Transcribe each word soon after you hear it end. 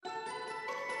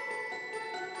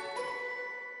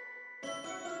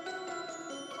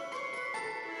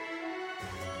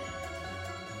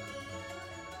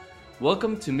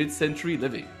Welcome to Mid-Century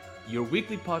Living, your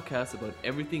weekly podcast about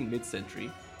everything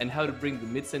mid-century and how to bring the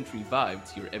mid-century vibe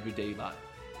to your everyday life.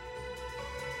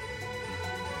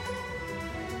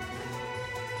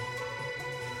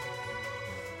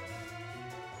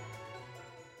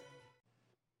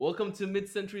 Welcome to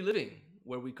Mid-Century Living,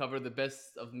 where we cover the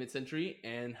best of mid-century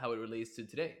and how it relates to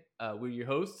today. We're your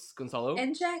hosts, Gonzalo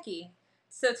and Jackie.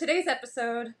 So today's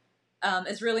episode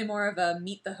is really more of a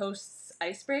meet the hosts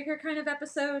icebreaker kind of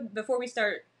episode. Before we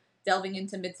start delving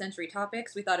into mid-century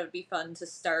topics, we thought it would be fun to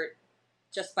start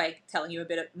just by telling you a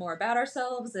bit more about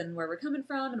ourselves and where we're coming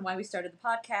from and why we started the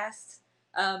podcast.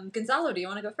 Gonzalo, do you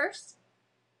want to go first?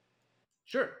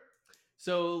 Sure.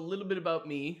 So a little bit about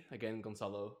me, again,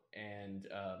 Gonzalo, and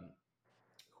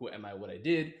who am I, what I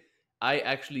did. I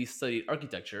actually studied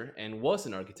architecture and was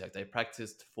an architect. I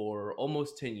practiced for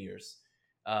almost 10 years.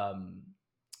 Um,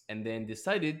 and then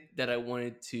decided that I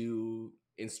wanted to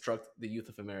instruct the youth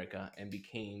of America and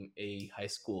became a high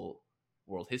school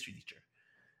world history teacher.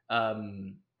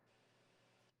 Um,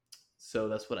 so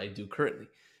that's what I do currently.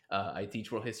 I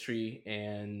teach world history,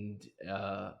 and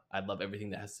I love everything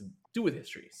that has to do with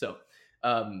history. So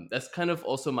that's kind of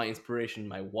also my inspiration,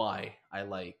 my why I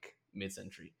like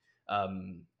mid-century.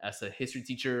 As a history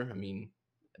teacher, I mean,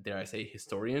 dare I say,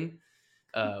 historian,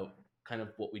 kind of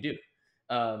what we do.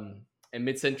 And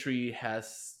mid-century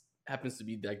happens to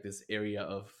be like this area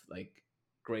of like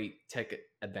great tech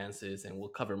advances, and we'll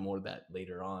cover more of that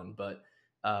later on. But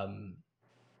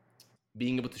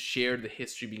being able to share the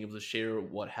history, being able to share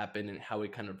what happened and how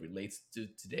it kind of relates to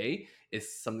today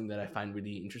is something that I find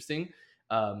really interesting.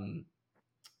 And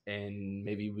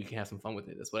maybe we can have some fun with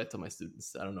it. That's what I tell my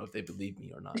students. I don't know if they believe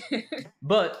me or not,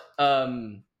 but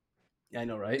I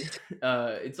know, right?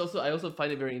 It's also I also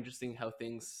find it very interesting how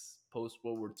things post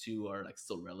World War II are like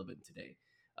still relevant today.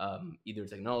 Either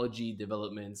technology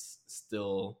developments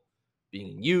still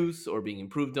being in use or being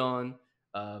improved on,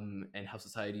 and how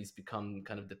societies become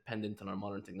kind of dependent on our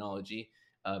modern technology.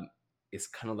 It's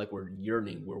kind of like we're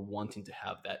yearning, we're wanting to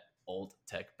have that old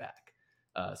tech back.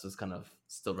 So it's kind of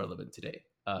still relevant today.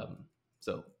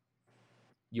 So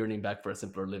yearning back for a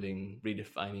simpler living,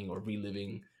 redefining or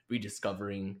reliving,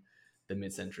 rediscovering the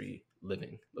mid-century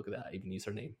living. Look at that, I even use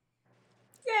her name.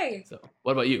 Yay! So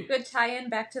what about you? Good tie-in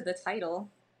back to the title.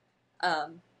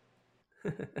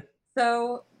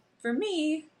 So for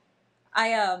me,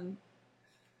 I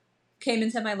came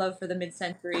into my love for the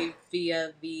mid-century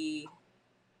via the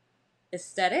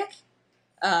aesthetic.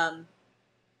 Um,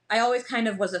 I always kind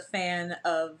of was a fan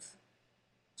of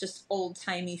just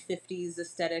old-timey 50s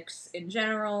aesthetics in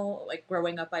general. Like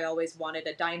growing up, I always wanted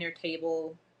a diner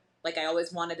table. Like I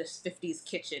always wanted a 50s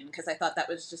kitchen because I thought that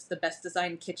was just the best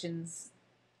designed kitchens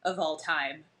of all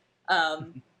time.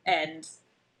 And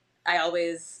I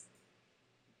always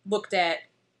looked at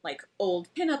like old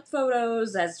pinup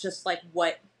photos as just like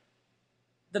what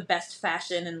the best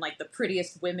fashion and like the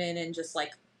prettiest women and just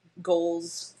like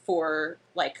goals for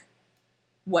like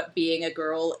what being a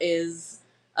girl is,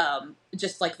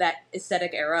 just like that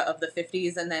aesthetic era of the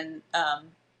 50s. And then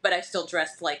but I still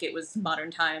dressed like it was modern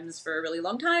times for a really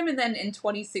long time. And then in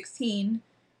 2016,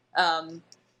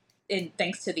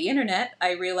 thanks to the internet,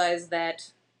 I realized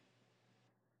that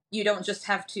you don't just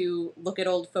have to look at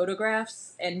old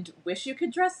photographs and wish you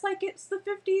could dress like it's the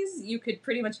 50s. You could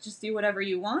pretty much just do whatever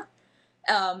you want.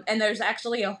 And there's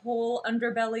actually a whole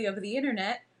underbelly of the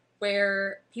internet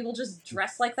where people just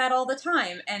dress like that all the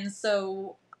time. And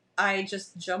so I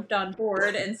just jumped on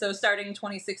board. And so starting in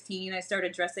 2016, I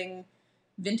started dressing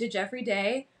vintage every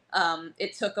day.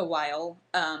 It took a while.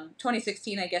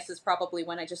 2016, I guess, is probably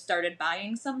when I just started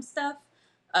buying some stuff,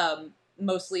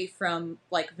 mostly from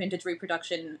like vintage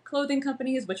reproduction clothing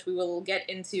companies, which we will get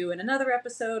into in another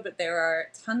episode. But there are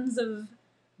tons of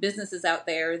businesses out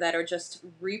there that are just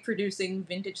reproducing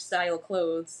vintage style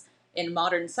clothes in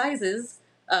modern sizes,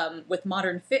 with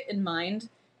modern fit in mind,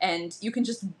 and you can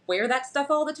just wear that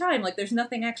stuff all the time. Like there's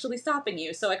nothing actually stopping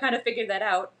you. So I kind of figured that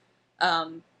out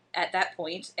at that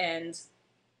point, and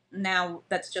now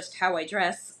that's just how I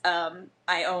dress.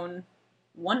 I own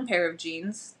one pair of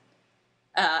jeans,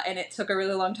 and it took a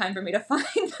really long time for me to find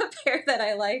the pair that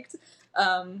I liked.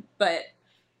 But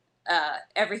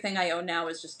everything I own now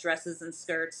is just dresses and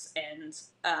skirts, and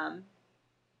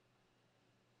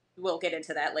we'll get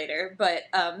into that later. But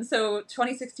so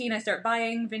 2016, I start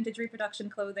buying vintage reproduction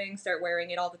clothing, start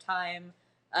wearing it all the time.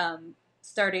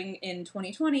 Starting in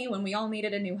 2020, when we all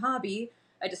needed a new hobby,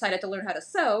 I decided to learn how to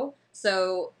sew.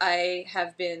 So I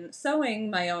have been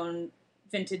sewing my own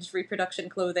vintage reproduction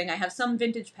clothing. I have some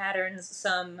vintage patterns,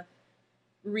 some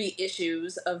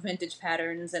reissues of vintage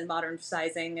patterns and modern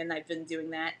sizing, and I've been doing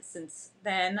that since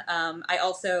then. I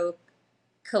also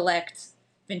collect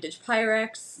vintage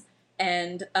Pyrex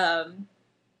and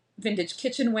vintage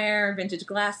kitchenware, vintage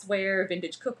glassware,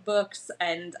 vintage cookbooks,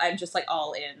 and I'm just like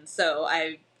all in. So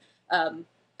um,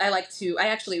 I like to. I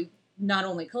actually not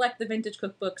only collect the vintage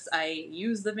cookbooks, I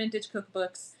use the vintage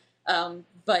cookbooks,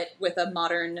 but with a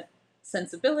modern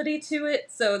sensibility to it.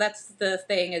 So that's the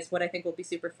thing, is what I think will be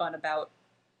super fun about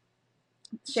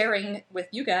sharing with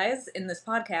you guys in this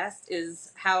podcast,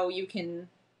 is how you can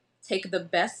take the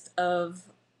best of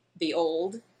the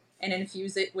old and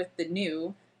infuse it with the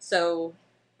new. So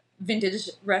vintage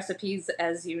recipes,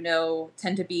 as you know,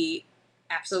 tend to be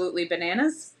absolutely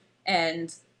bananas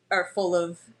and are full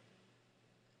of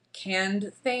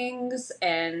canned things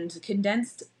and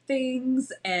condensed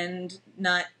things and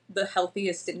not the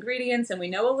healthiest ingredients. And we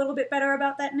know a little bit better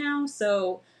about that now.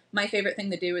 So, my favorite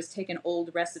thing to do is take an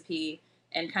old recipe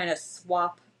and kind of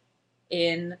swap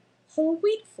in whole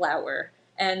wheat flour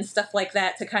and stuff like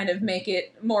that to kind of make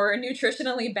it more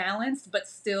nutritionally balanced but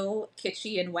still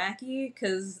kitschy and wacky,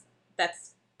 because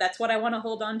that's what I want to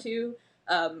hold on to,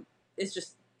 is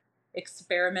just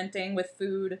experimenting with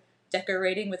food,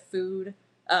 decorating with food,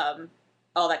 um,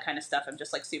 all that kind of stuff. I'm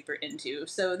just like super into.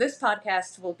 So this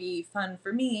podcast will be fun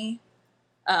for me,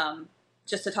 um,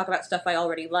 just to talk about stuff I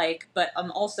already like, but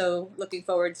I'm also looking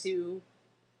forward to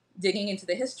digging into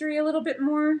the history a little bit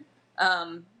more.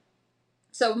 Um,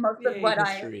 so most of Yay, what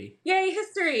I history. Yay,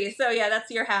 history. So yeah, that's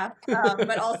your half.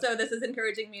 But also this is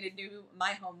encouraging me to do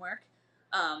my homework,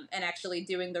 and actually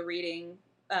doing the reading.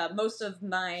 Most of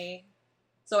my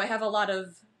So I have a lot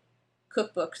of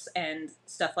cookbooks and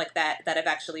stuff like that that I've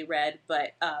actually read,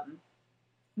 but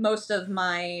most of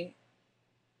my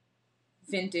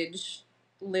vintage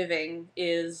living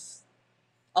is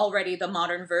already the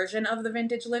modern version of the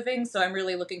vintage living. So I'm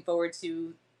really looking forward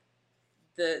to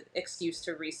the excuse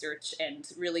to research and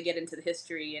really get into the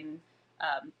history and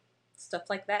um, stuff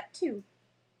like that too.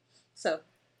 So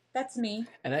that's me.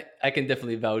 And I can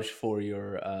definitely vouch for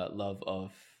your love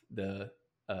of the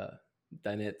uh,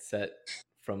 Dinette set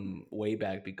from way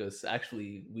back, because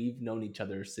actually we've known each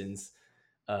other since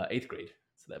 8th grade,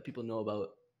 so that people know about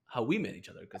how we met each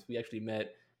other, because we actually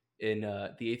met in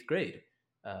the 8th grade,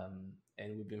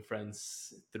 and we've been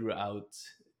friends throughout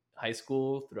high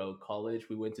school, throughout college.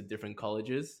 We went to different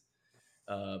colleges,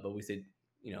 but we stayed,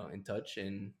 in touch,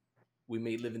 and we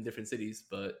may live in different cities,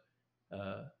 but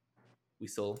uh, we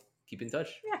still keep in touch.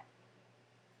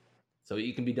 So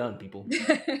it can be done, people.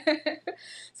 Yeah.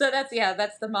 So that's, yeah,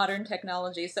 that's the modern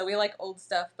technology. So we like old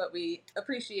stuff, but we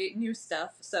appreciate new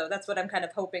stuff. So that's what I'm kind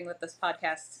of hoping that this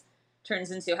podcast turns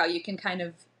into, how you can kind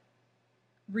of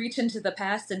reach into the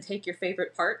past and take your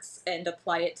favorite parts and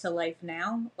apply it to life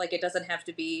now. Like, it doesn't have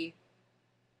to be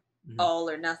Mhm. all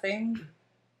or nothing.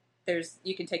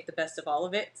 You can take the best of all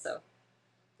of it. So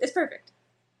it's perfect.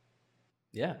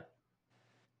 Yeah,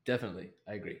 definitely.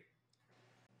 I agree.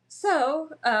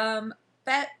 So,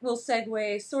 that will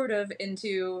segue sort of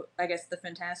into, I guess, the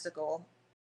fantastical.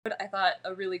 But I thought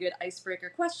a really good icebreaker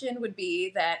question would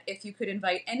be that if you could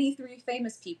invite any three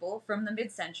famous people from the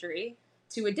mid century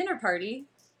to a dinner party,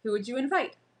 who would you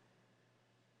invite?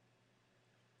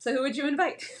 So, who would you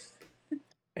invite?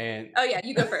 And Oh, yeah,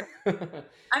 you go first.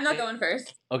 I'm not and- going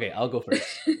first. okay, I'll go first.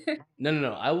 No, no,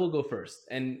 no. I will go first.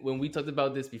 And when we talked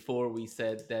about this before, we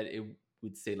said that it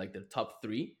would say like the top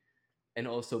three, and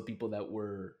also people that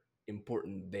were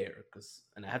important there.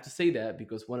 And I have to say that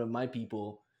because one of my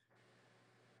people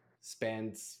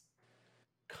spans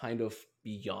kind of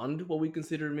beyond what we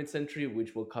consider mid-century,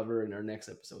 which we'll cover in our next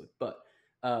episode. But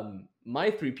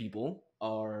my three people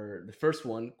are: the first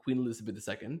one, Queen Elizabeth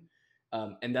II,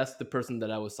 and that's the person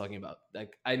that I was talking about.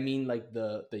 Like, I mean, like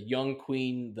the young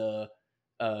queen, the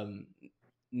um,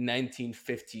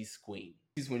 1950s queen.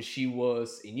 This is when she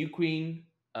was a new queen.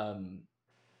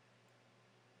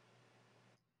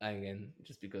 Again,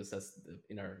 just because that's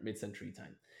in our mid-century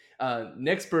time.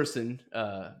 Next person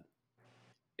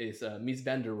is Mies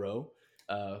van der Rohe,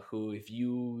 who, if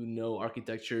you know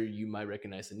architecture, you might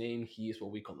recognize the name. He is what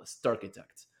we call a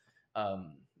starchitect,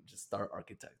 just star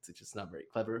architect. It's just not very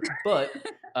clever, but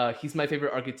he's my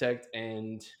favorite architect,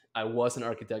 and I was an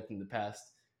architect in the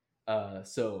past.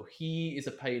 So he is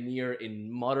a pioneer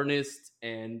in modernist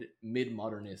and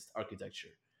mid-modernist architecture.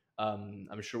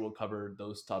 I'm sure we'll cover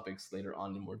those topics later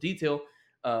on in more detail.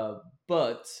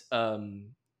 But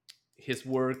his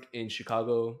work in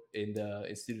Chicago in the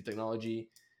Institute of Technology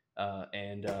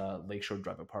and Lakeshore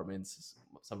Drive Apartments is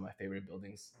some of my favorite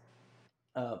buildings.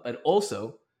 But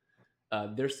also,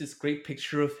 there's this great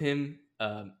picture of him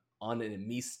on an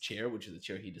Mies chair, which is a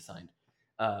chair he designed.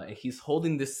 And he's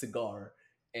holding this cigar,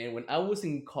 And when I was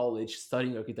in college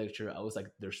studying architecture, I was like,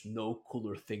 there's no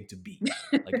cooler thing to be.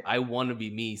 Like, I want to be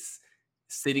me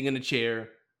sitting in a chair,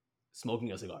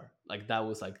 smoking a cigar. Like, that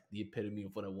was like the epitome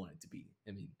of what I wanted to be.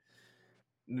 I mean,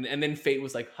 and then fate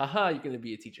was like, haha, you're going to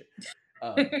be a teacher.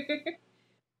 Um,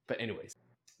 but, anyways,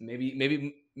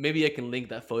 maybe I can link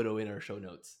that photo in our show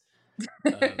notes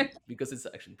because it's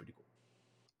actually pretty cool.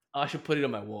 I should put it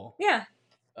on my wall. Yeah.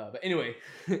 But anyway,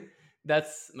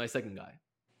 that's my second guy.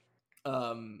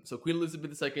 So Queen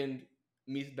Elizabeth II,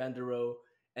 Mies van der Rohe,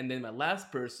 and then my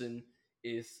last person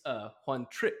is Juan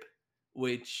Trippe,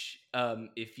 which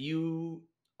if you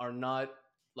are not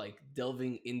like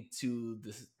delving into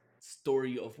the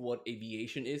story of what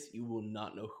aviation is, you will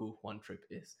not know who Juan Trippe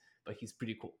is, but he's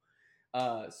pretty cool.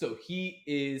 So he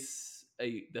is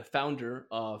the founder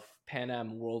of Pan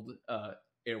Am World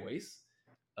Airways,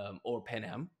 or Pan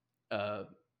Am, uh,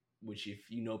 which if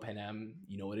you know Pan Am,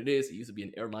 you know what it is. It used to be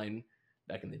an airline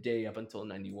back in the day up until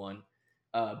 91.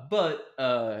 But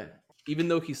even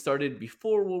though he started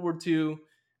before World War II,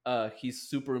 he's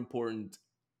super important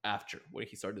after where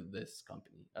he started this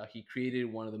company. He created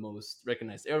one of the most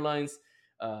recognized airlines.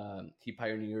 He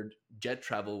pioneered jet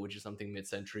travel, which is something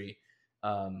mid-century.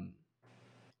 And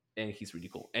he's really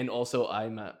cool. And also,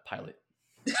 I'm a pilot.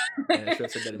 And I should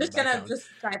have said that in my Just gonna background. just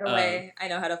by the Uh, way, I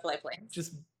know how to fly planes.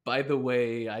 just by the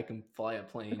way, I can fly a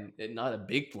plane, not a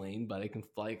big plane, but I can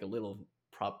fly like a little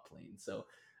prop plane. So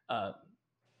uh,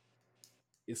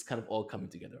 it's kind of all coming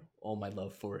together. All my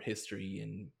love for history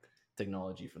and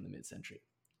technology from the mid-century.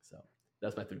 So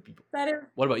that's my three people. That is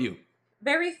What about you?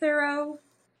 very thorough.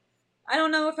 I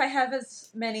don't know if I have as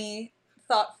many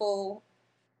thoughtful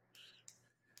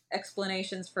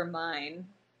explanations for mine.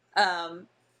 Um,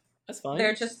 That's there are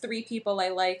fine. just three people I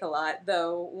like a lot,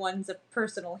 though one's a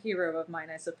personal hero of mine,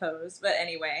 I suppose. But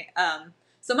anyway,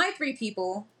 so my three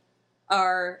people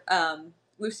are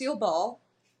Lucille Ball,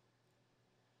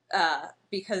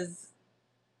 because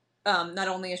not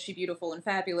only is she beautiful and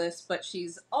fabulous, but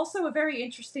she's also a very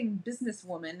interesting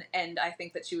businesswoman, and I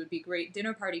think that she would be great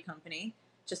dinner party company,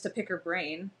 just to pick her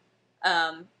brain.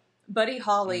 Um, Buddy Mm.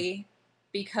 Holly,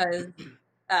 because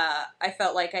I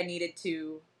felt like I needed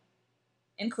to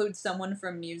include someone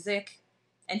from music,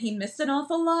 and he missed an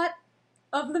awful lot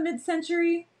of the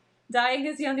mid-century, dying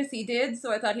as young as he did.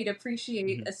 So I thought he'd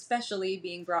appreciate, especially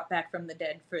being brought back from the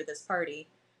dead for this party,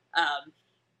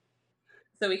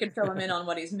 so we could fill him in on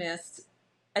what he's missed.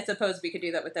 I suppose we could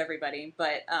do that with everybody,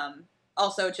 but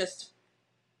also just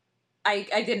I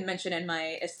didn't mention in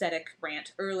my aesthetic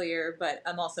rant earlier, but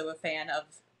I'm also a fan of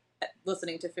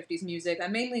listening to 50s music. I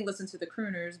mainly listen to the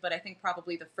crooners, but I think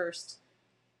probably the first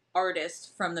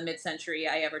artist from the mid-century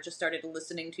I ever just started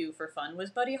listening to for fun was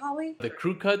Buddy Holly. The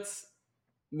crew cuts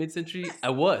mid-century, I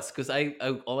was because I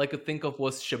all I could think of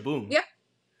was Shaboom. Yeah,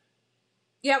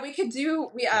 yeah, we could do.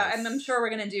 And I'm Nice. sure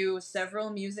we're gonna do several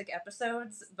music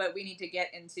episodes, but we need to get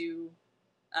into.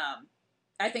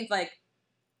 I think like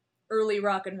early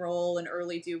rock and roll and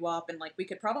early doo wop, and like we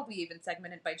could probably even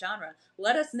segment it by genre.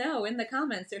 Let us know in the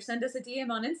comments or send us a DM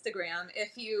on Instagram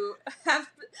if you have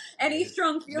any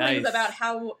strong feelings about Nice.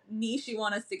 how niche you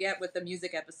want us to get with the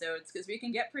music episodes, because we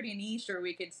can get pretty niche or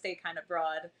we could stay kind of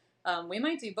broad. We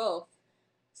might do both,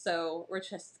 so we're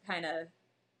just kind of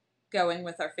going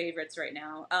with our favorites right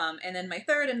now. And then my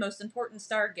third and most important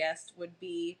star guest would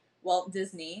be Walt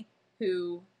Disney,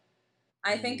 who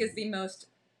I think is Ooh. the most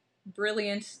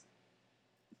brilliant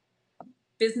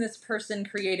business person,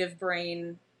 creative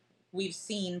brain we've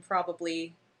seen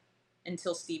probably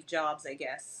until Steve Jobs, I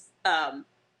guess.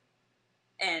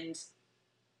 And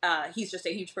he's just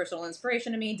a huge personal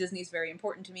inspiration to me. Disney's very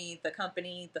important to me. The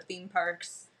company, the theme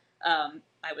parks.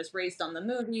 I was raised on the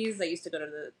movies. I used to go to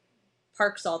the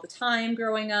parks all the time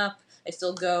growing up. I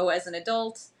still go as an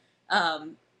adult.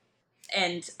 Um,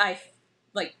 and I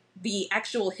like the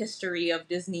actual history of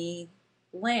Disneyland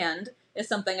is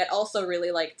something I'd also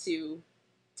really like to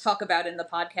talk about in the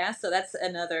podcast. So that's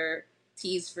another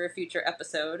tease for a future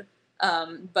episode.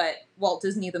 But Walt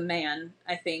Disney, the man,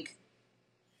 I think,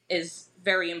 is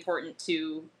very important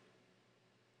to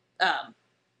um,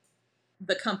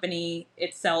 the company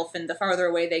itself, and the farther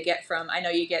away they get from. I know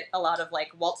you get a lot of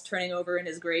like Walt's turning over in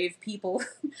his grave people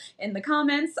in the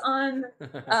comments on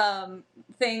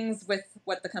things with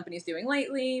what the company's doing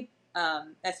lately,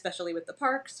 especially with the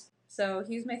parks. So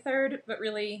he's my third, but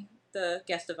really the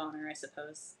guest of honor, I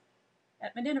suppose,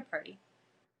 at my dinner party.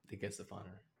 The guest of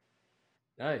honor.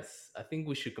 Nice. I think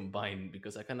we should combine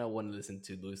because I kind of want to listen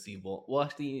to Lucy Ball. Well,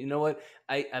 actually, you know what?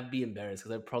 I'd be embarrassed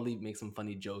because I'd probably make some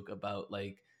funny joke about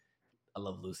like I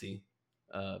love Lucy.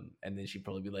 And then she'd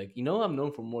probably be like, I'm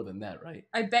known for more than that, right?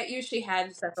 I bet you she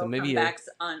had So several maybe comebacks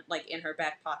on like in her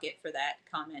back pocket for that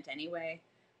comment anyway.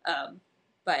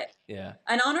 But yeah,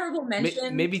 an honorable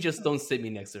mention. maybe just don't sit me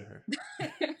next to her.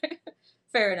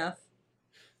 Fair enough.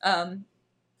 Um,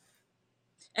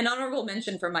 an honorable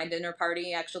mention for my dinner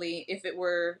party, actually, if it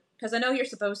were, because I know you're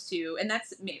supposed to, and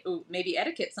that's maybe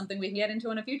etiquette, something we can get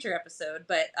into in a future episode,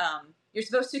 but you're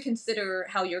supposed to consider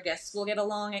how your guests will get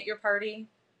along at your party,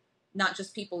 not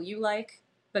just people you like,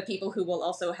 but people who will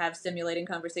also have stimulating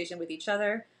conversation with each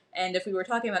other. And if we were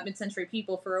talking about mid-century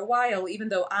people for a while, even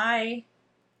though I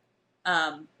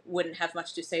wouldn't have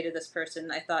much to say to this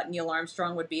person, I thought Neil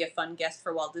Armstrong would be a fun guest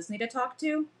for Walt Disney to talk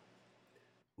to.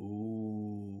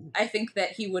 Ooh. I think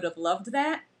that he would have loved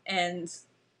that, and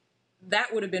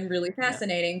that would have been really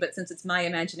fascinating. Yeah. But since it's my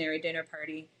imaginary dinner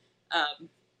party, I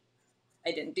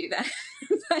didn't do that.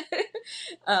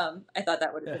 I thought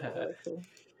that would have been a really cool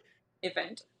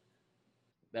event.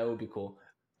 That would be cool.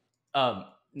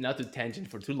 Not to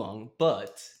tangent for too long,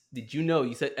 but did you know,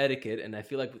 you said etiquette, and I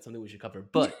feel like it's something we should cover,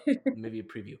 but maybe a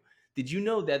preview. Did you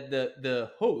know that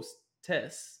the host,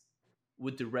 Tess,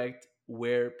 would direct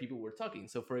where people were talking?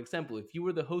 So, for example, if you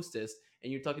were the hostess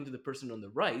and you're talking to the person on the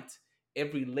right,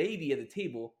 every lady at the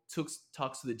table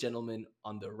talks to the gentleman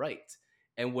on the right.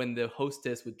 And when the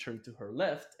hostess would turn to her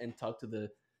left and talk to the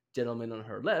gentleman on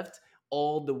her left,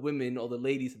 all the women, all the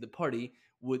ladies at the party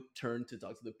would turn to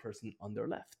talk to the person on their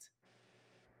left.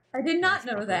 I did not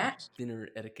know that. Dinner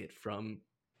etiquette from,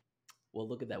 well,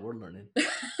 look at that, we're learning.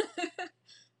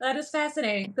 That is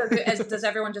fascinating. So does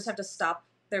everyone just have to stop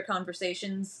their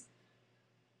conversations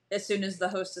as soon as the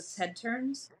hostess head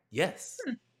turns? Yes.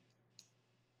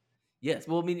 Yes.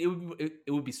 Well, I mean,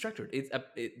 it would be structured. It's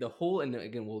the whole, and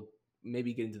again, we'll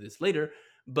maybe get into this later,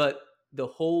 but the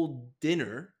whole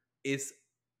dinner is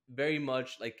very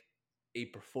much like a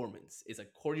performance. It's a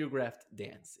choreographed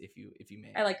dance, if you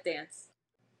may. I like dance.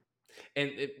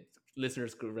 And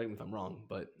listeners, correct me if I'm wrong,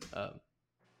 but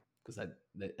because I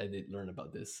did learn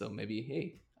about this, so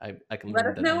maybe I can let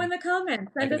us know in the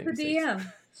comments. Send us a DM.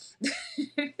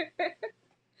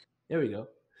 There we go.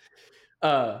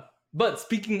 But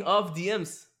speaking of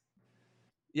DMs,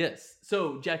 yes.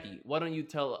 So Jackie, why don't you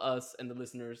tell us and the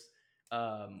listeners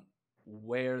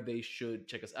where they should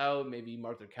check us out? Maybe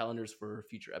mark their calendars for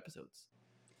future episodes.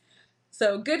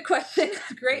 So good question.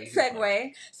 Great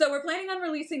segue. So we're planning on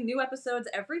releasing new episodes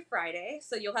every Friday,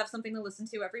 so you'll have something to listen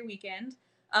to every weekend.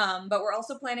 But we're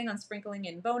also planning on sprinkling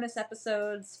in bonus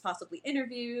episodes, possibly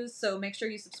interviews, so make sure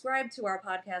you subscribe to our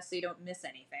podcast so you don't miss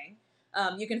anything.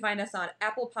 You can find us on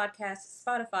Apple Podcasts,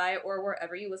 Spotify, or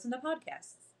wherever you listen to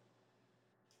podcasts.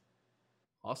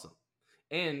 Awesome.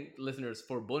 And listeners,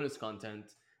 for bonus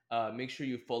content, make sure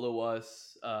you follow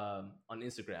us on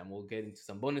Instagram. We'll get into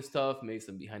some bonus stuff, maybe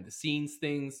some behind the scenes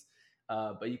things.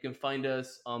 But you can find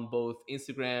us on both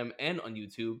Instagram and on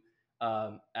YouTube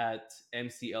at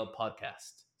MCL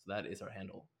Podcast. So that is our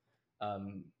handle.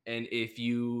 And if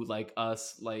you, like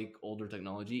us, like older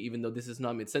technology, even though this is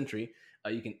not mid-century,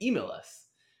 you can email us.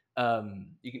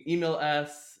 You can email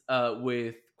us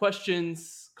with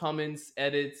questions, comments,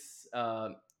 edits,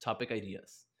 topic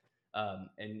ideas.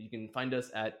 And you can find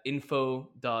us at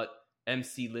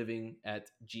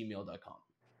info.mcliving@gmail.com.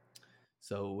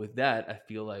 So with that, I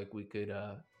feel like we could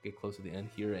get close to the end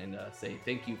here and say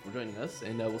thank you for joining us,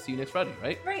 and we'll see you next Friday,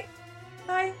 right? Right.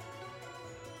 Bye.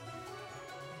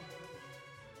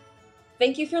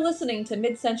 Thank you for listening to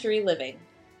Mid-Century Living.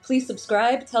 Please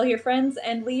subscribe, tell your friends,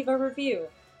 and leave a review.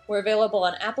 We're available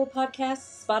on Apple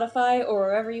Podcasts, Spotify, or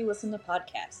wherever you listen to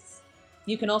podcasts.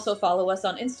 You can also follow us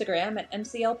on Instagram at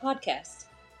MCL Podcast.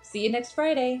 See you next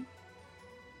Friday.